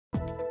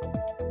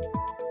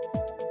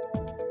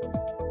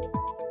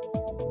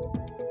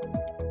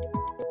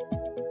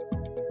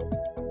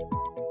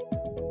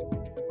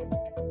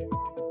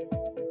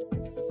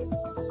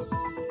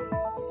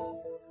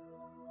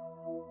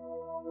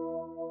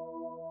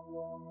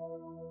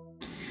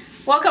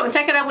Welcome.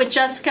 Take It Up with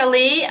Jessica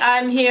Lee.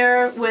 I'm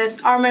here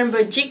with Armen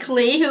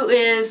Berjikly, who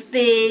is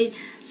the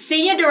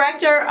Senior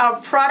Director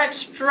of Product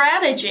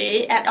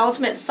Strategy at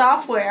Ultimate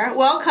Software.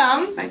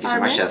 Welcome. Thank you so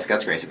much, Jessica.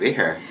 It's great to be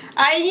here.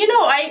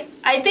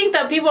 I think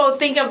that people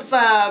think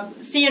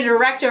of Senior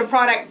Director of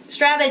Product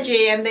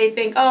Strategy and they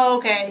think, oh,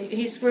 okay,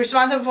 he's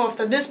responsible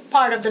for this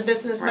part of the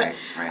business. Right,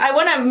 but right. I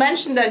want to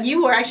mention that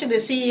you were actually the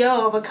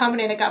CEO of a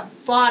company that got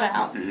bought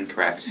out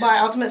Correct. by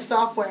Ultimate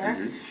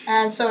Software.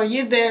 And so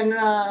you've been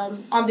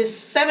on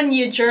this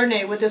 7-year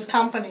journey with this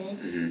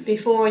company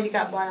before you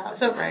got bought out.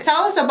 So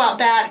tell us about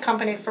that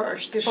company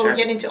first before we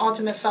get into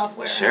Ultimate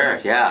Software. Sure,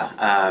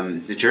 yeah.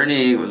 The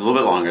journey was a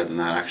little bit longer than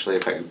that, actually,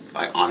 if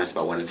I'm honest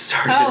about when it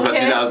started. Oh,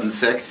 okay. About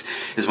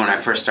 2006 is when I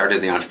first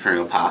started the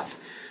entrepreneurial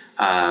path.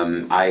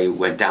 I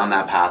went down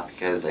that path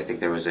because I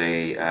think there was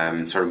a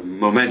sort of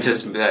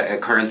momentous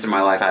occurrence in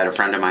my life. I had a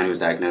friend of mine who was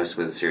diagnosed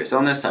with a serious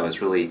illness. I was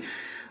really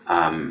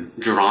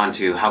drawn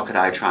to how could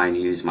I try and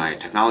use my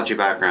technology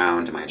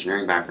background and my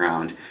engineering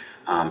background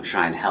to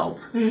try and help.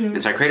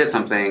 And so I created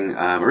something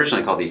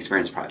originally called the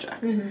Experience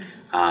Project.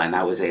 And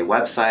that was a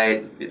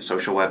website, a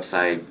social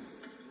website,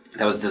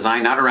 that was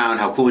designed not around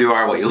how cool you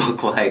are, what you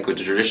look like, which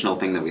is a traditional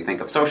thing that we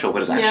think of social,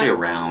 but it's actually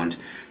around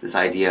this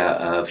idea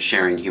of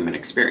sharing human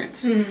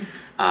experience.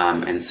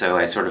 And so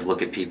I sort of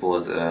look at people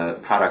as a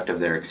product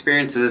of their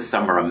experiences.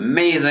 Some are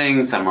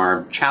amazing, some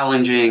are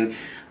challenging.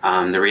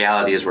 The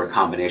reality is we're a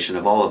combination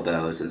of all of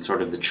those, and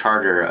sort of the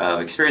charter of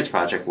Experience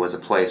Project was a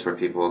place where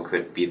people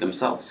could be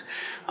themselves,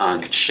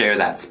 could share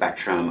that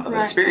spectrum of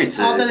experiences.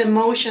 All the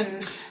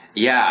emotions.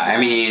 Yeah, I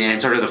mean,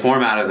 and sort of the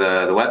format of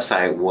the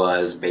website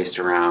was based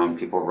around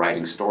people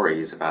writing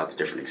stories about the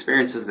different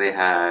experiences they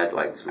had,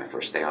 like it's my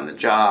first day on the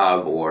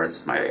job, or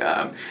it's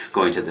my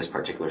going to this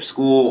particular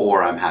school,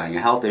 or I'm having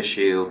a health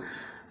issue.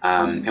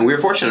 And we were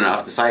fortunate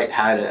enough, the site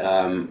had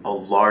a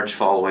large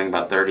following,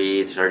 about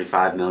 30 to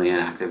 35 million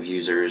active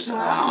users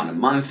on a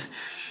month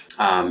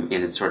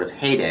in its sort of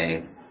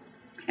heyday.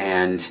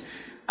 And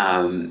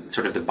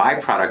sort of the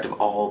byproduct of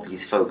all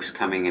these folks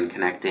coming and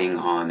connecting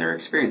on their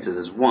experiences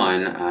is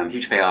one,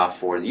 huge payoff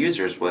for the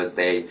users was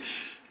they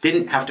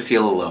didn't have to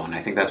feel alone.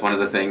 I think that's one of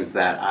the things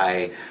that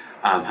I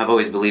have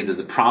always believed is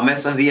the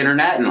promise of the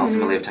internet and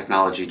ultimately of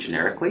technology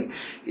generically,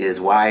 is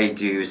why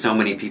do so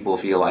many people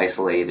feel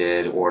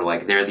isolated or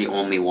like they're the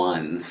only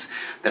ones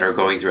that are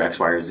going through X,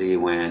 Y, or Z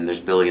when there's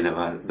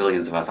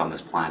billions of us on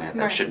this planet.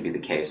 That shouldn't be the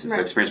case. And so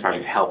Experience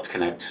Project helped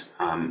connect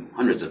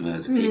hundreds of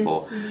millions of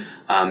people.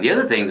 The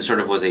other thing that sort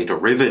of was a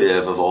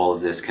derivative of all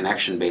of this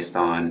connection based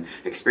on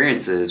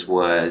experiences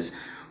was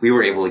we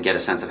were able to get a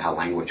sense of how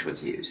language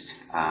was used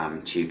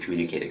to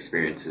communicate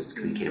experiences, to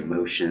communicate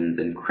emotions,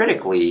 and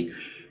critically,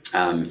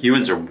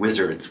 humans are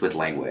wizards with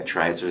language,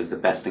 right? So it's the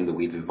best thing that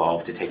we've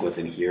evolved to take what's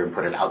in here and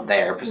put it out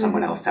there for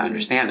someone else to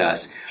understand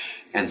us.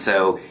 And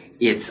so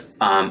it's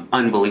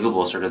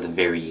unbelievable sort of the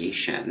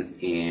variation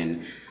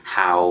in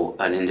how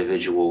an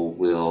individual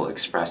will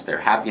express their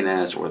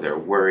happiness or their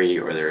worry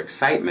or their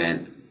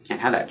excitement and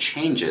how that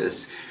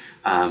changes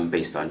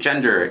based on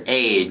gender,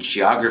 age,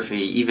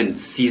 geography, even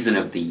season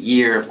of the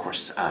year, of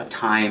course,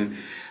 time.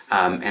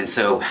 And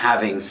so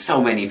having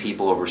so many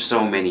people over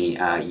so many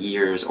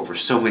years, over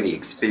so many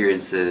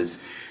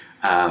experiences,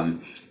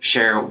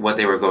 share what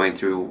they were going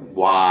through,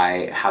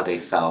 why, how they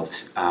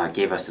felt,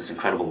 gave us this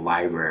incredible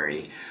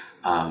library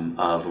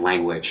of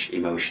language,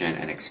 emotion,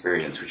 and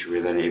experience, which we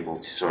were then able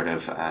to sort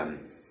of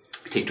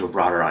take to a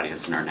broader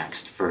audience in our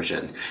next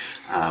version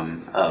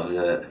of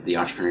the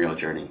entrepreneurial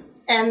journey.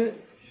 And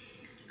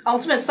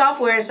Ultimate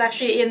Software is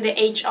actually in the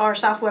HR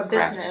software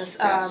business.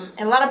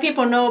 And a lot of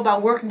people know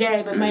about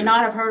Workday, but may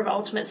not have heard of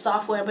Ultimate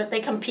Software, but they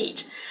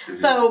compete.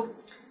 So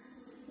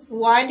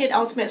why did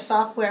Ultimate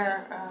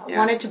Software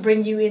wanted to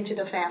bring you into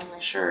the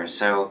family? Sure.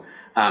 So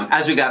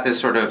as we got this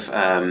sort of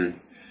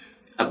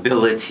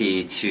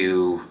ability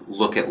to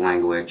look at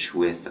language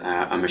with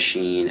a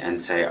machine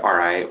and say, all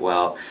right,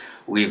 well,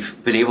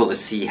 we've been able to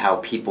see how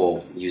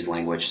people use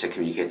language to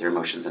communicate their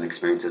emotions and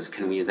experiences.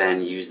 Can we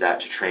then use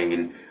that to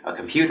train a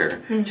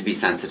computer to be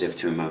sensitive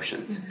to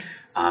emotions?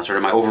 Sort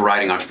of my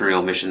overriding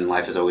entrepreneurial mission in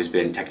life has always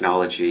been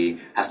technology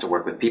has to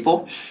work with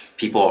people.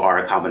 People are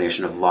a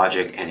combination of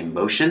logic and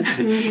emotion,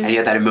 and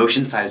yet that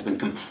emotion side has been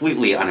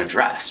completely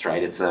unaddressed,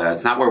 right? It's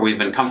not where we've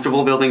been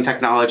comfortable building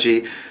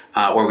technology,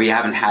 or we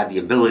haven't had the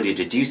ability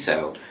to do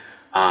so.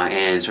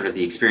 And sort of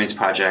the Experience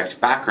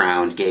Project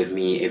background gave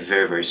me a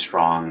very, very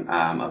strong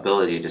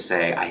ability to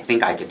say, I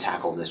think I could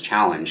tackle this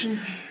challenge.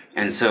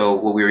 And so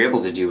what we were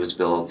able to do was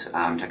build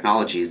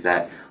technologies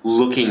that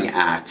looking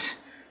at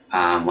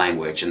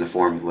language in the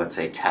form of, let's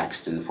say,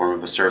 text, in the form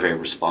of a survey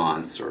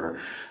response or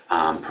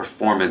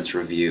performance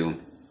review,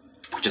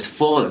 which is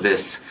full of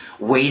this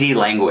weighty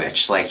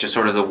language, like just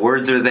sort of the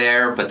words are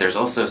there, but there's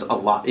also a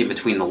lot in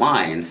between the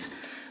lines.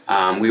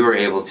 We were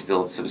able to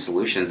build some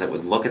solutions that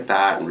would look at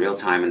that in real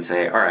time and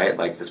say, all right,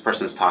 like this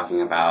person's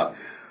talking about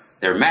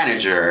their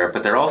manager,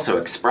 but they're also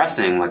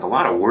expressing like a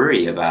lot of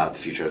worry about the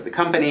future of the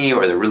company,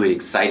 or they're really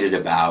excited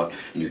about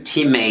new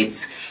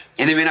teammates.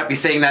 And they may not be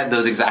saying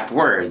those exact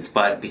words,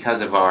 but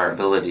because of our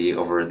ability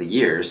over the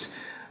years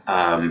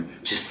to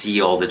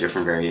see all the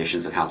different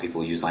variations of how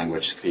people use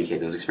language to communicate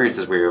those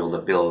experiences, we were able to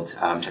build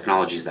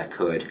technologies that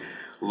could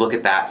look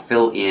at that,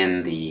 fill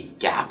in the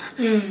gap,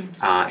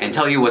 and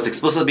tell you what's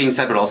explicitly being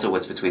said, but also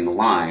what's between the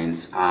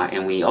lines.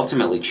 And we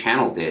ultimately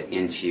channeled it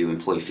into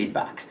employee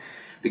feedback,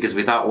 because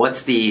we thought,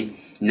 what's the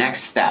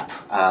next step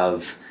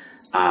of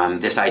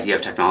this idea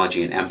of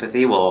technology and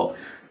empathy? Well,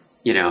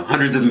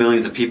 hundreds of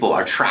millions of people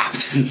are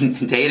trapped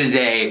day to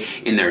day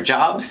in their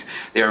jobs.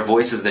 There are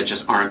voices that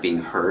just aren't being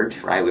heard,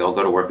 right? We all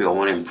go to work. We all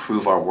want to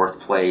improve our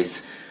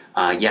workplace.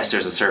 Yes,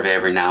 there's a survey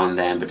every now and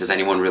then, but does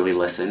anyone really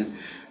listen?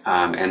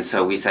 And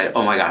so we said,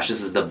 oh my gosh,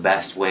 this is the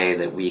best way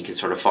that we can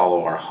sort of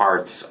follow our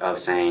hearts of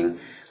saying,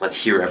 let's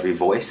hear every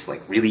voice,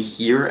 like really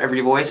hear every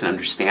voice and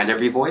understand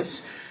every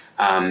voice.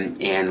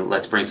 And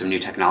let's bring some new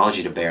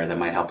technology to bear that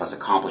might help us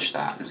accomplish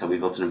that. And so we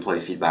built an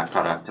employee feedback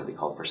product that we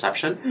call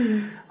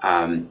Perception.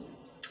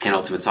 And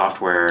Ultimate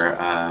Software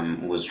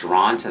was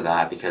drawn to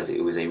that because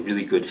it was a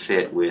really good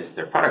fit with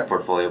their product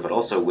portfolio, but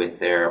also with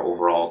their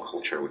overall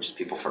culture, which is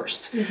people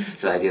first.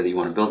 So the idea that you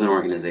want to build an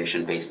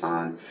organization based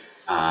on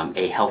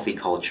a healthy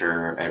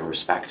culture and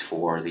respect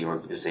for the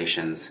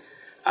organization's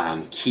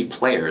key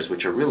players,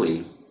 which are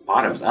really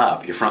bottoms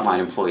up, your frontline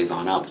employees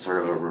on up,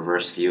 sort of a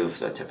reverse view of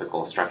the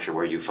typical structure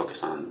where you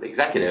focus on the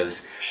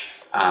executives.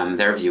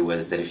 Their view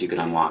was that if you could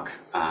unlock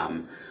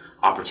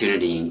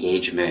opportunity,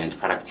 engagement,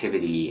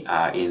 productivity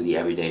in the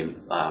everyday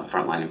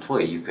frontline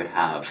employee, you could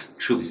have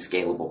truly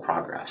scalable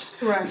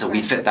progress. And so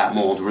we fit that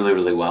mold really,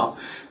 really well.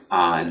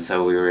 And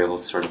so we were able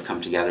to sort of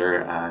come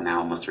together now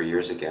almost 3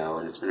 years ago,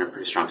 and it's been a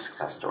pretty strong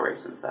success story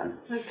since then.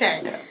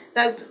 Okay.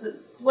 Yeah.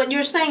 What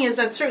you're saying is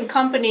that certain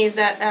companies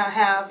that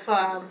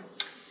have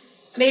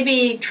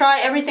maybe try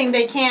everything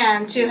they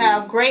can to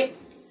have great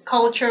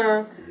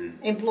culture,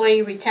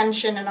 employee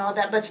retention and all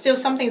that, but still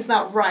something's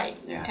not right.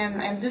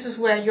 And this is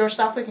where your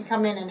software can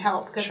come in and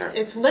help, because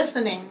it's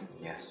listening,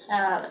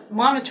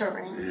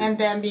 monitoring, and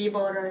then be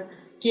able to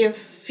give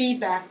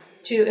feedback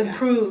to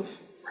improve.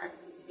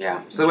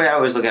 Yeah. So the way I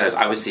always look at it is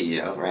I was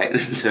CEO, right?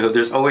 So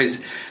there's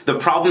always the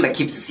problem that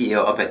keeps the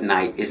CEO up at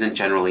night isn't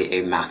generally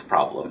a math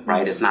problem,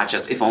 right? It's not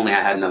just if only I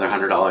had another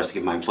 $100 to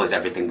give my employees,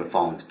 everything would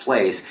fall into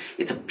place.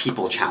 It's a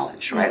people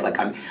challenge, right? Like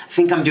I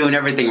think I'm doing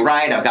everything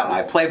right. I've got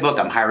my playbook.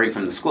 I'm hiring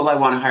from the school I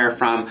want to hire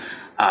from.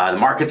 The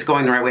market's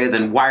going the right way.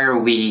 Then why are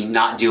we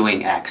not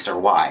doing X or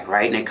Y,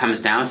 right? And it comes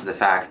down to the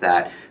fact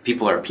that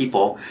people are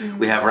people.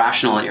 We have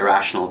rational and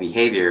irrational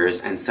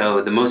behaviors. And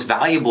so the most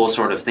valuable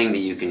sort of thing that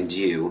you can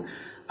do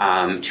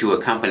to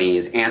a company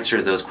is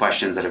answer those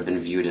questions that have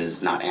been viewed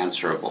as not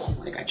answerable.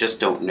 Like, I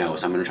just don't know,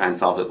 so I'm going to try and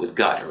solve it with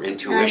gut or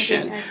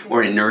intuition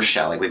or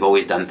inertia. Like, we've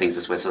always done things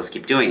this way, so let's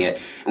keep doing it.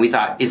 And we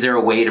thought, is there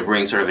a way to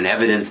bring sort of an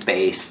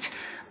evidence-based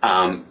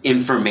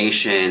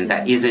information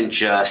that isn't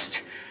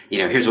just,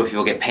 here's what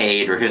people get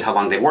paid or here's how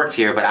long they worked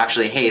here, but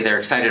actually, hey, they're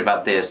excited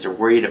about this, they're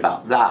worried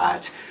about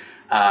that.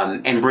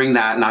 And bring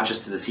that not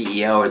just to the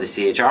CEO or the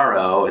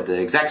CHRO or the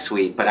exec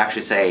suite, but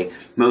actually say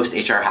most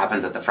HR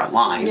happens at the front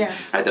line.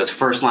 Right? Those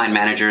first line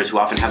managers who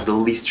often have the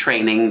least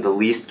training, the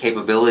least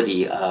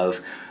capability of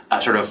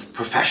sort of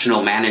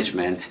professional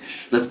management.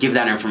 Let's give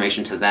that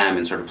information to them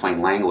in sort of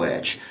plain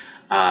language.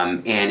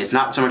 And it's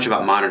not so much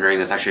about monitoring.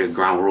 That's actually a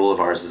ground rule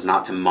of ours, is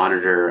not to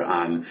monitor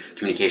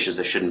communications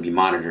that shouldn't be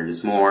monitored.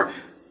 It's more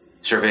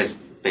surveys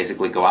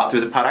basically go out through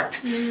the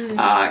product,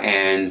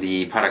 and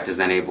the product is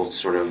then able to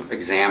sort of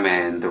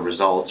examine the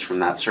results from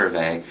that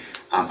survey,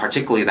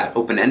 particularly that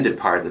open-ended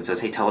part that says,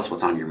 hey, tell us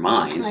what's on your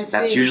mind.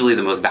 That's usually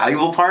the most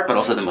valuable part, but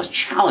also the most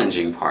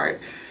challenging part.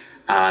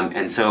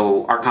 And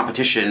so our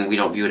competition, we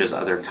don't view it as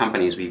other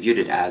companies. We viewed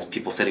it as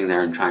people sitting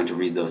there and trying to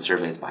read those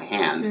surveys by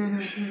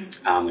hand,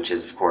 which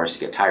is, of course, you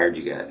get tired,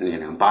 you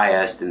get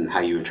biased in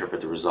how you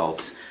interpret the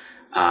results.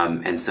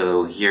 And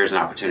so here's an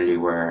opportunity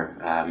where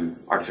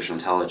artificial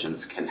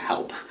intelligence can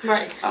help.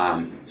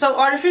 So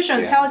artificial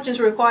intelligence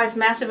requires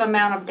massive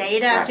amount of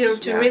data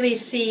to really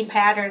see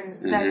pattern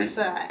that's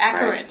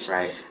accurate.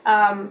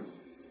 And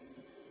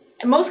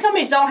most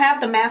companies don't have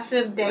the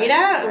massive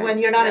data when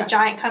you're not a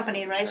giant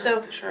company, right?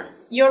 So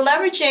you're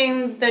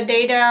leveraging the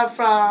data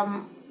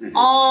from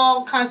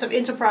all kinds of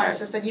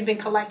enterprises that you've been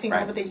collecting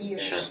over the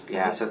years.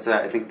 So it's,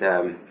 I think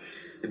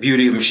the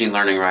beauty of machine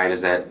learning, right,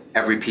 is that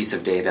every piece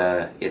of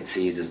data it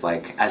sees is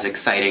like as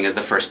exciting as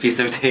the first piece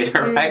of data,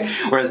 right?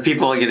 Whereas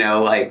people,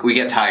 like we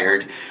get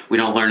tired. We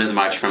don't learn as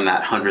much from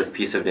that 100th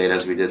piece of data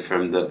as we did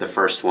from the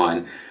first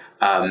one.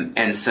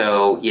 And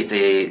so it's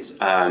a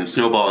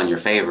snowball in your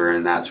favor,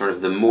 in that sort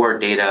of the more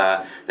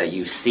data that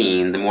you've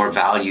seen, the more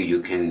value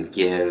you can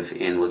give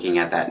in looking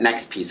at that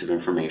next piece of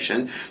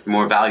information. The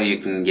more value you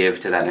can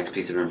give to that next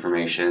piece of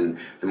information,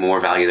 the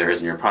more value there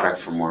is in your product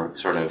for more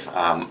sort of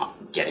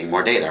getting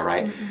more data,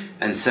 right?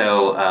 And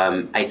so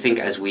I think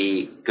as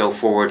we go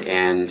forward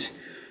and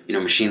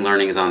machine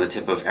learning is on the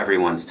tip of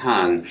everyone's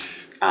tongue,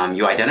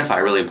 you identify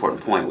a really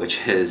important point,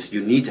 which is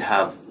you need to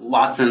have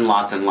lots and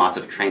lots and lots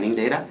of training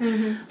data.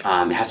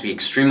 It has to be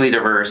extremely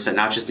diverse, and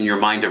not just in your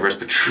mind diverse,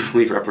 but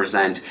truly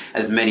represent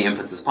as many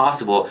inputs as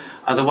possible.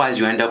 Otherwise,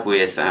 you end up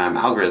with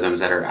algorithms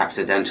that are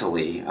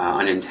accidentally,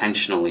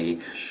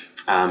 unintentionally,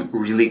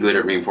 really good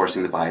at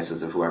reinforcing the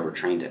biases of whoever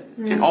trained it.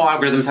 And all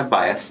algorithms have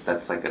bias.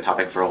 That's like a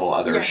topic for a whole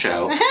other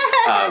show.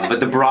 But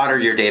the broader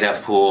your data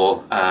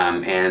pool,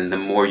 and the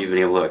more you've been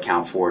able to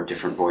account for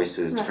different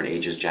voices, different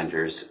ages,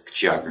 genders,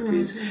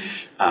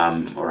 geographies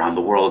around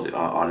the world,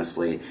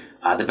 honestly,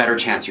 the better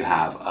chance you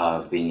have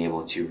of being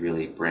able to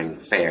really bring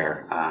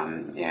fair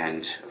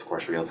and, of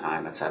course, real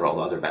time, et cetera, all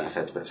the other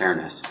benefits. But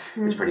fairness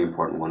is pretty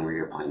important when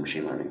you're applying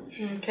machine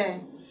learning. Okay.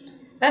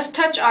 Let's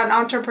touch on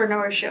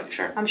entrepreneurship.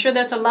 Sure. I'm sure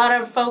there's a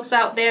lot of folks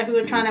out there who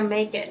are trying to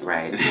make it.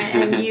 Right.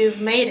 And you've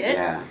made it.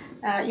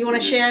 Yeah. You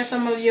want to share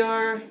some of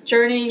your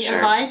journey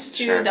advice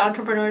to the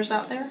entrepreneurs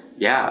out there?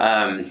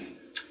 Yeah.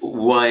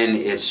 One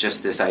is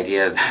just this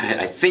idea that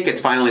I think it's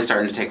finally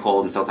starting to take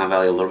hold in Silicon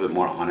Valley, a little bit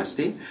more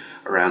honesty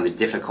around the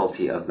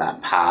difficulty of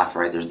that path,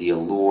 right? There's the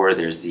allure,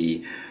 there's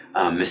the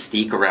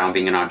mystique around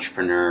being an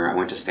entrepreneur. I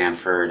went to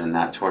Stanford, and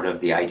that sort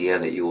of the idea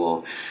that you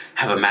will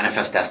have a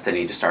manifest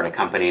destiny to start a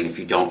company, and if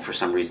you don't, for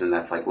some reason,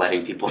 that's like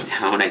letting people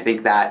down. I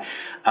think that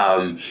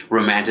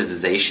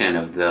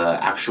romanticization of the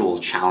actual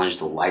challenge,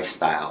 the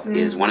lifestyle,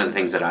 is one of the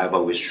things that I've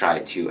always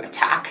tried to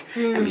attack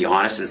and be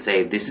honest and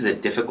say, this is a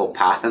difficult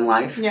path in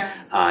life.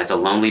 It's a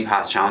lonely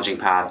path, challenging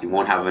path. You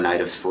won't have a night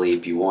of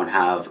sleep. You won't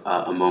have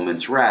a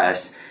moment's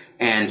rest.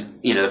 And,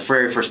 the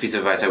very first piece of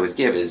advice I always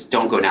give is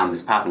don't go down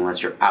this path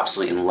unless you're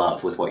absolutely in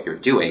love with what you're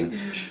doing.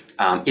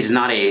 It is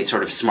not a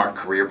sort of smart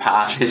career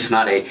path. It's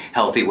not a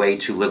healthy way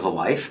to live a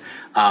life.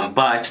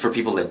 But for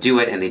people that do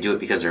it, and they do it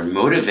because they're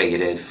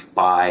motivated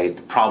by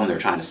the problem they're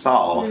trying to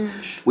solve,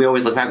 we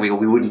always look back and we go,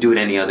 we wouldn't do it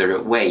any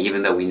other way,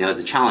 even though we know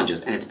the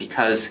challenges. And it's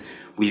because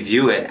we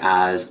view it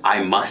as,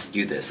 I must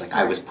do this. Like,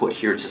 I was put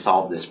here to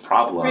solve this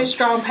problem. Very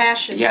strong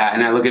passion. Yeah,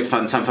 and I look at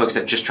some folks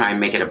that just try and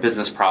make it a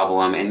business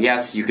problem. And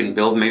yes, you can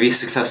build maybe a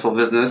successful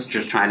business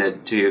just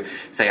trying to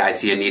say, I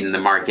see a need in the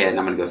market and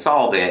I'm going to go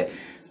solve it.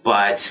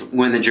 But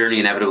when the journey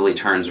inevitably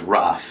turns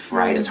rough,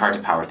 right, it's hard to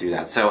power through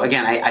that. So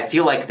again, I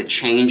feel like the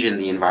change in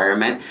the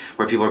environment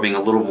where people are being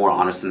a little more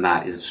honest in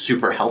that is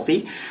super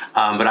healthy.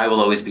 But I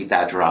will always beat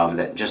that drum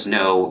that just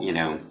know,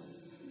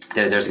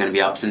 that there's going to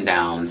be ups and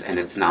downs, and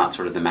it's not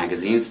sort of the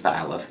magazine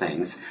style of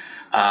things.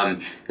 The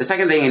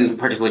second thing, and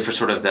particularly for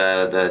sort of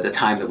the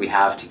time that we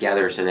have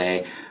together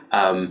today,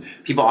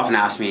 people often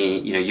ask me,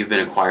 you've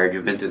been acquired,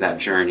 you've been through that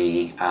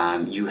journey,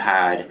 you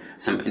had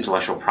some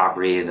intellectual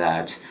property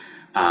that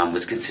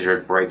was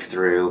considered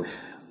breakthrough.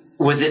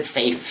 Was it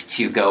safe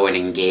to go and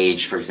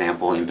engage, for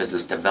example, in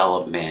business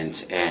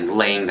development and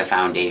laying the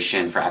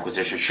foundation for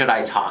acquisition? Should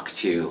I talk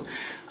to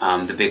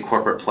the big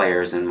corporate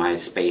players in my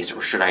space,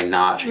 or should I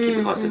not? Should I keep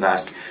it close to the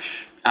vest?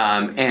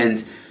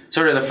 And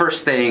sort of the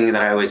first thing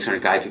that I always sort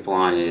of guide people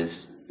on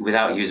is,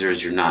 without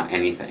users, you're not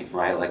anything,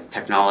 right? Like,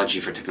 technology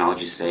for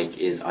technology's sake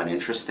is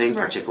uninteresting,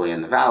 particularly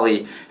in the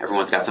Valley.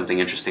 Everyone's got something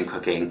interesting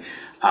cooking.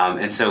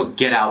 And so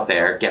get out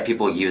there, get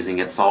people using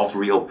it, solve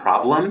real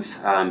problems,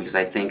 because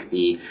I think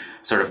the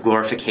sort of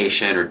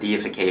glorification or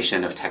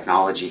deification of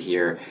technology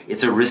here,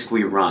 it's a risk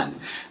we run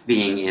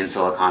being in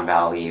Silicon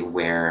Valley,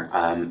 where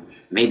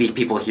maybe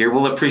people here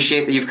will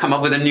appreciate that you've come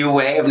up with a new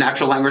way of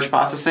natural language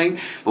processing,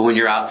 but when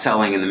you're out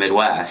selling in the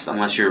Midwest,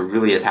 unless you're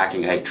really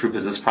attacking a true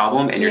business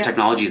problem and your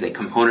technology is a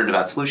component of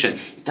that solution,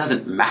 it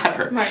doesn't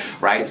matter,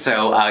 right?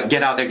 So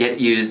get out there, get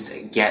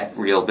used, get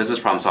real business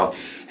problem solved.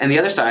 And the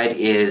other side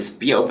is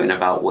be open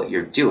about what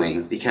you're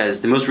doing,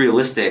 because the most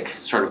realistic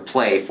sort of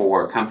play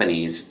for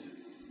companies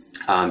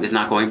is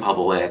not going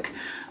public,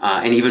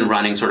 and even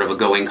running sort of a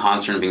going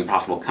concern and being a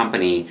profitable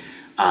company.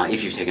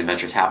 If you've taken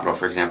venture capital,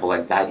 for example,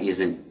 like, that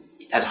isn't,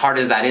 as hard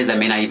as that is, that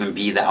may not even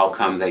be the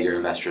outcome that your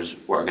investors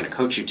are going to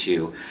coach you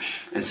to.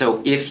 And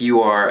so if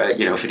you are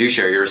a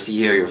fiduciary, you're a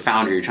CEO, you're a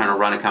founder, you're trying to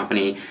run a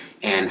company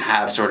and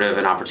have sort of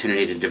an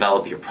opportunity to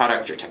develop your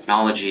product, your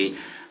technology,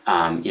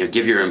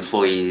 give your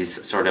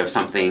employees sort of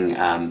something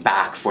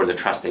back for the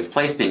trust they've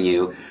placed in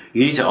you,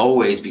 you need to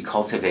always be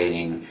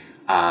cultivating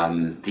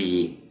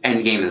the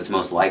end game that's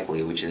most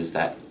likely, which is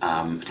that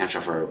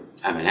potential for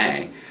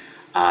M&A.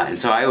 And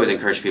so I always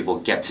encourage people,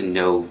 get to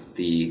know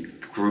the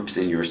groups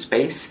in your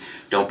space.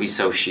 Don't be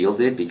so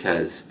shielded,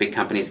 because big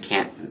companies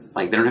can't,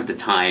 they don't have the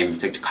time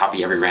to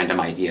copy every random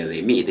idea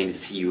they meet. They need to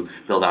see you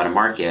build out a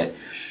market.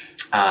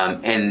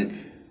 And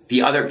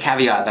the other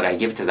caveat that I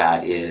give to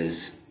that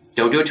is,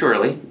 don't do it too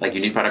early. You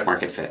need product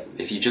market fit.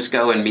 If you just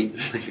go and meet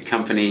a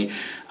company,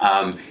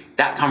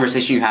 that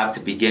conversation you have to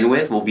begin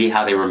with will be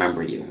how they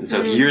remember you. And so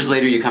if years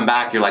later you come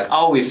back, you're like,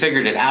 oh, we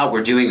figured it out,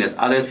 we're doing this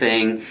other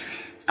thing,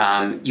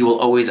 you will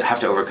always have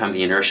to overcome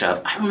the inertia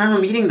of, I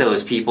remember meeting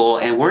those people,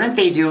 and weren't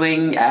they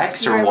doing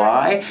X or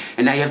Y?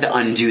 And now you have to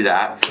undo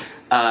that.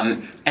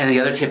 And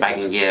the other tip I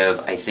can give,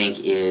 I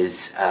think,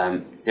 is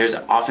there's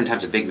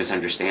oftentimes a big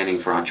misunderstanding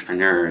for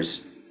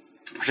entrepreneurs,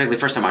 particularly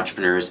first-time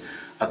entrepreneurs,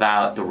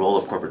 about the role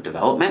of corporate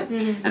development.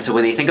 And so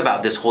when they think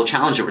about this whole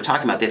challenge that we're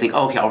talking about, they think,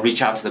 oh, okay, I'll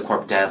reach out to the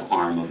corp dev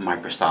arm of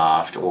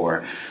Microsoft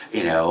or,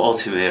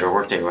 Ultimate or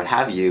Workday or what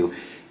have you.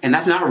 And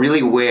that's not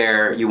really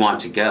where you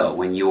want to go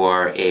when you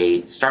are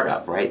a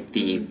startup, right?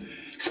 The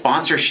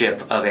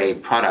sponsorship of a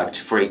product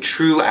for a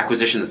true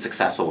acquisition that's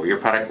successful, where your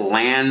product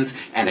lands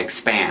and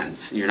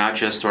expands. You're not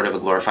just sort of a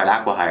glorified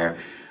acqui-hire.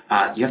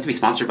 You have to be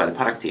sponsored by the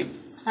product team.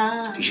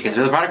 You should get to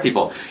know the product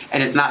people.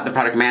 And it's not the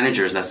product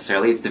managers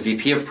necessarily, it's the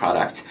VP of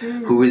product,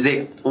 who is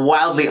a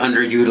wildly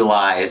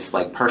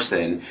underutilized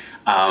person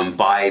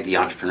by the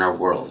entrepreneur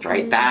world,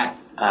 right? That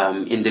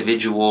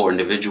individual or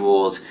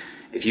individuals,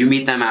 if you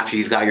meet them after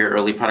you've got your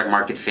early product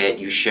market fit,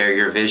 you share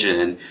your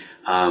vision,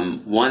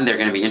 one, they're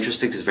going to be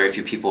interested because very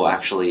few people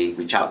actually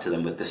reach out to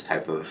them with this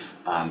type of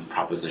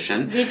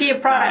proposition. VP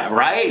of product.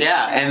 Right,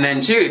 yeah. And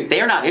then two, if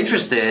they're not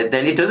interested,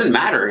 then it doesn't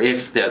matter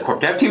if the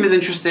corp dev team is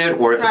interested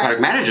or if the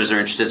product managers are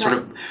interested, sort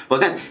of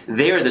both ends.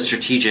 They are the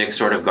strategic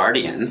sort of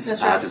guardians.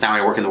 That's right. Since now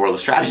I work in the world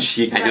of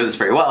strategy, I know this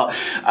very well.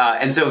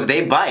 And so if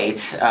they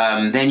bite,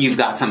 then you've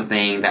got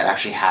something that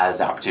actually has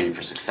the opportunity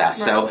for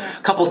success. So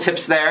a couple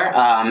tips there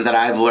that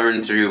I've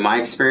learned through my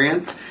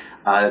experience.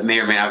 May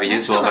or may not be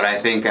useful, but I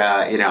think,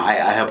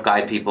 I help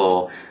guide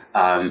people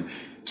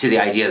to the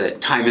idea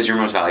that time is your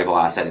most valuable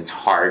asset. It's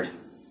hard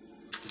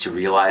to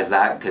realize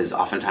that because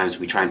oftentimes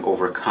we try and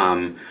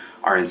overcome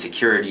our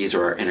insecurities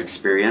or our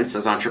inexperience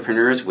as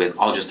entrepreneurs with,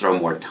 I'll just throw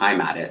more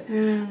time at it.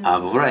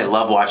 But what I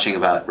love watching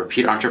about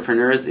repeat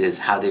entrepreneurs is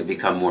how they've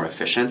become more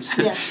efficient.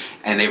 Yes.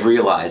 And they've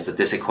realized that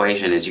this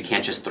equation is you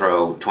can't just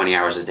throw 20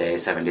 hours a day,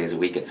 7 days a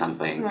week at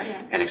something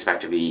and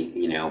expect to be,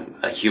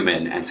 a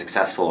human and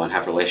successful and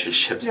have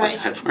relationships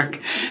outside work.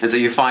 And so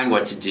you find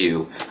what to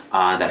do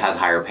that has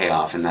higher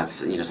payoff. And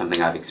that's,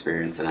 something I've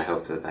experienced. And I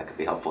hope that that could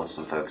be helpful to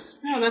some folks.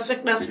 Oh,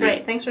 that's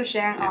great. Thanks for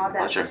sharing all that.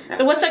 Pleasure. Yeah.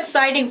 So what's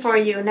exciting for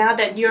you now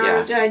that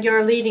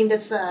you're leading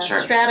this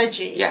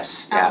strategy?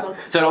 Yes. Yeah.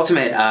 So at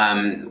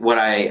Ultimate, what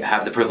I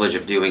have the privilege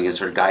of doing is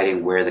sort of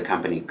guiding where the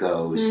company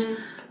goes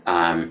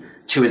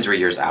 2 and 3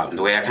 years out. And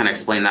the way I kind of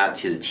explain that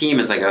to the team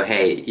is I go,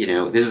 hey,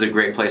 this is a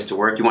great place to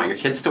work. You want your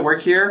kids to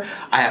work here?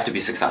 I have to be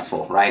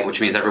successful, right? Which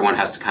means everyone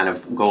has to kind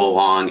of go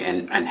along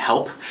and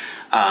help.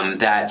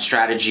 That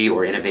strategy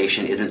or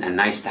innovation isn't a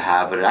nice to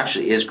have, but it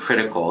actually is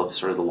critical to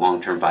sort of the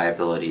long-term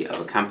viability of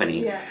a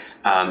company. Yeah.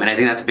 And I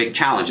think that's a big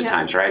challenge at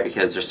times, right?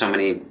 Because there's so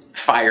many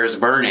fires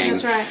burning.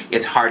 That's right.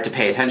 It's hard to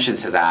pay attention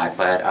to that.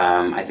 But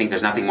I think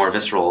there's nothing more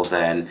visceral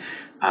than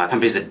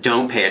companies that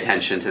don't pay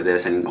attention to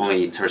this and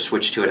only sort of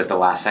switch to it at the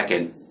last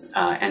second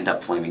end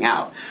up flaming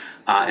out.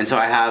 And so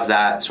I have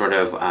that sort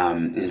of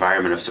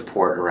environment of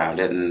support around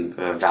it and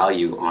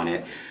value on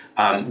it.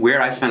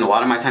 Where I spend a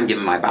lot of my time,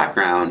 given my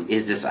background,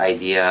 is this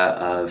idea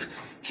of,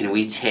 can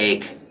we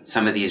take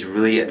some of these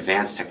really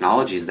advanced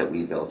technologies that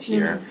we built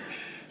here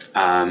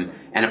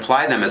and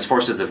apply them as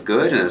forces of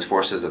good and as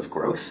forces of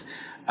growth.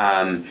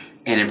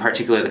 And in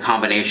particular, the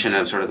combination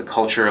of sort of the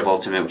culture of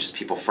Ultimate, which is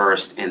people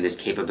first, and this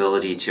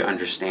capability to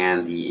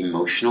understand the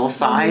emotional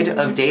side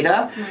of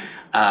data.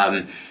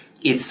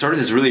 It's sort of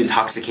this really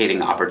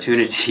intoxicating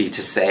opportunity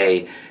to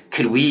say,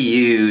 could we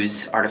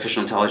use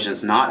artificial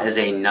intelligence not as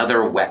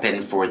another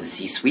weapon for the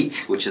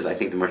C-suite, which is, I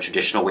think, the more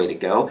traditional way to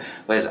go,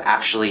 but as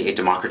actually a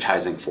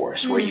democratizing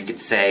force, where you could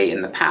say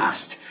in the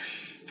past,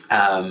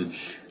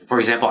 for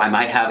example, I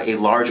might have a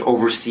large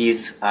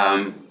overseas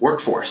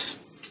workforce,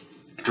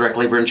 direct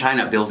labor in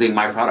China, building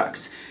my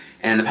products.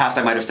 And in the past,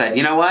 I might have said,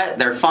 you know what,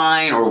 they're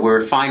fine, or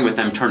we're fine with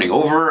them turning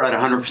over at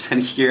 100%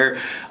 a year.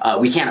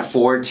 We can't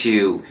afford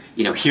to,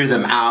 hear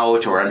them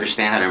out or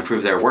understand how to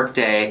improve their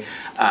workday.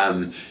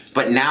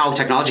 But now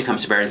technology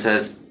comes to bear and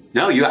says,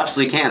 no, you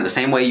absolutely can. The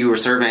same way you were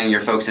surveying your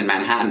folks in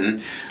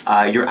Manhattan,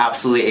 you're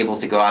absolutely able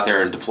to go out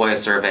there and deploy a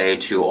survey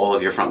to all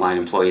of your frontline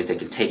employees. They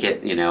can take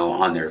it,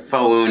 on their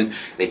phone.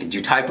 They can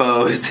do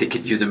typos. They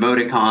could use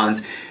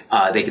emoticons.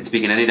 They could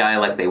speak in any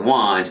dialect they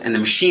want. And the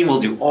machine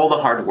will do all the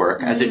hard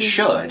work, as it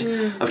should,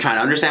 of trying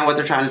to understand what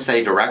they're trying to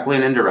say directly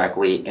and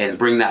indirectly and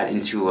bring that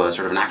into a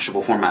sort of an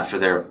actionable format for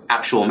their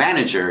actual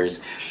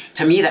managers.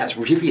 To me, that's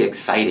really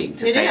exciting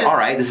to say, all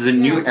right, this is a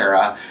new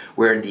era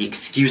where the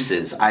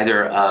excuses,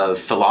 either of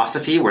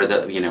philosophy, where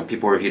the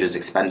people were viewed as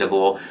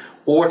expendable,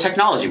 or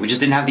technology. We just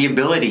didn't have the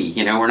ability.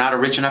 We're not a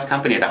rich enough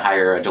company to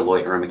hire a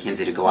Deloitte or a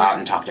McKinsey to go out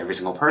and talk to every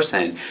single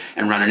person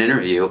and run an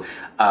interview.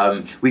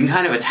 We can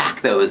kind of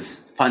attack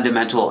those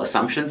fundamental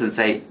assumptions and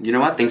say, you know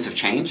what, things have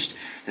changed.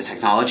 The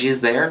technology is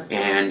there,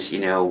 and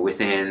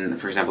within,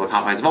 for example, the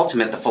confines of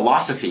Ultimate, the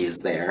philosophy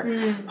is there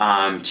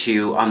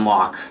to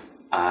unlock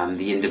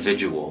the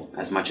individual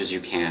as much as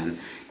you can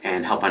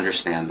and help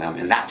understand them.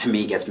 And that, to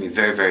me, gets me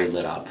very, very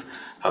lit up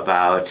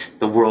about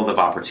the world of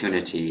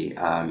opportunity.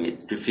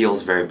 It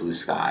feels very blue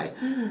sky.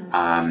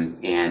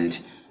 And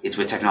it's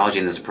with technology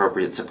in this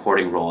appropriate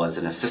supporting role as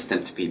an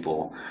assistant to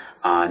people,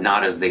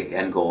 not as the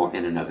end goal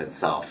in and of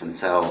itself. And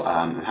so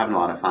I'm having a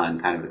lot of fun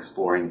kind of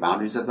exploring the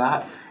boundaries of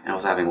that, and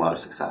also having a lot of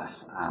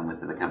success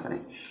within the company.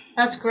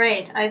 That's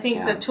great. I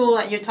think the tool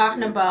that you're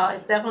talking about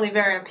is definitely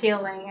very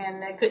appealing,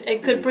 and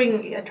it could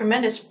bring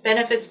tremendous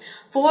benefits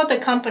for the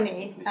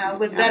company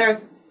with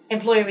better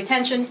employee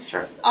retention.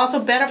 Sure. Also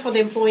better for the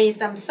employees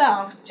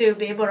themselves to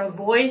be able to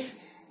voice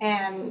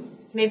and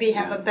maybe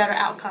have a better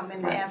outcome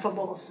in the end for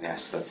both.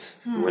 Yes, that's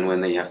the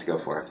win-win that you have to go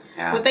for.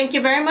 Yeah. Well, thank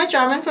you very much,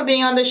 Armen, for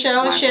being on the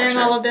show and sharing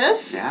all of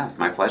this. Yeah, it's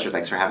my pleasure.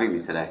 Thanks for having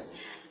me today.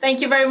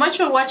 Thank you very much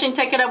for watching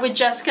Tech It Up with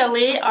Jessica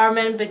Lee,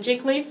 Armen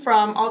Berjikly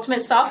from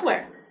Ultimate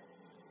Software.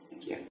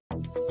 Thank you.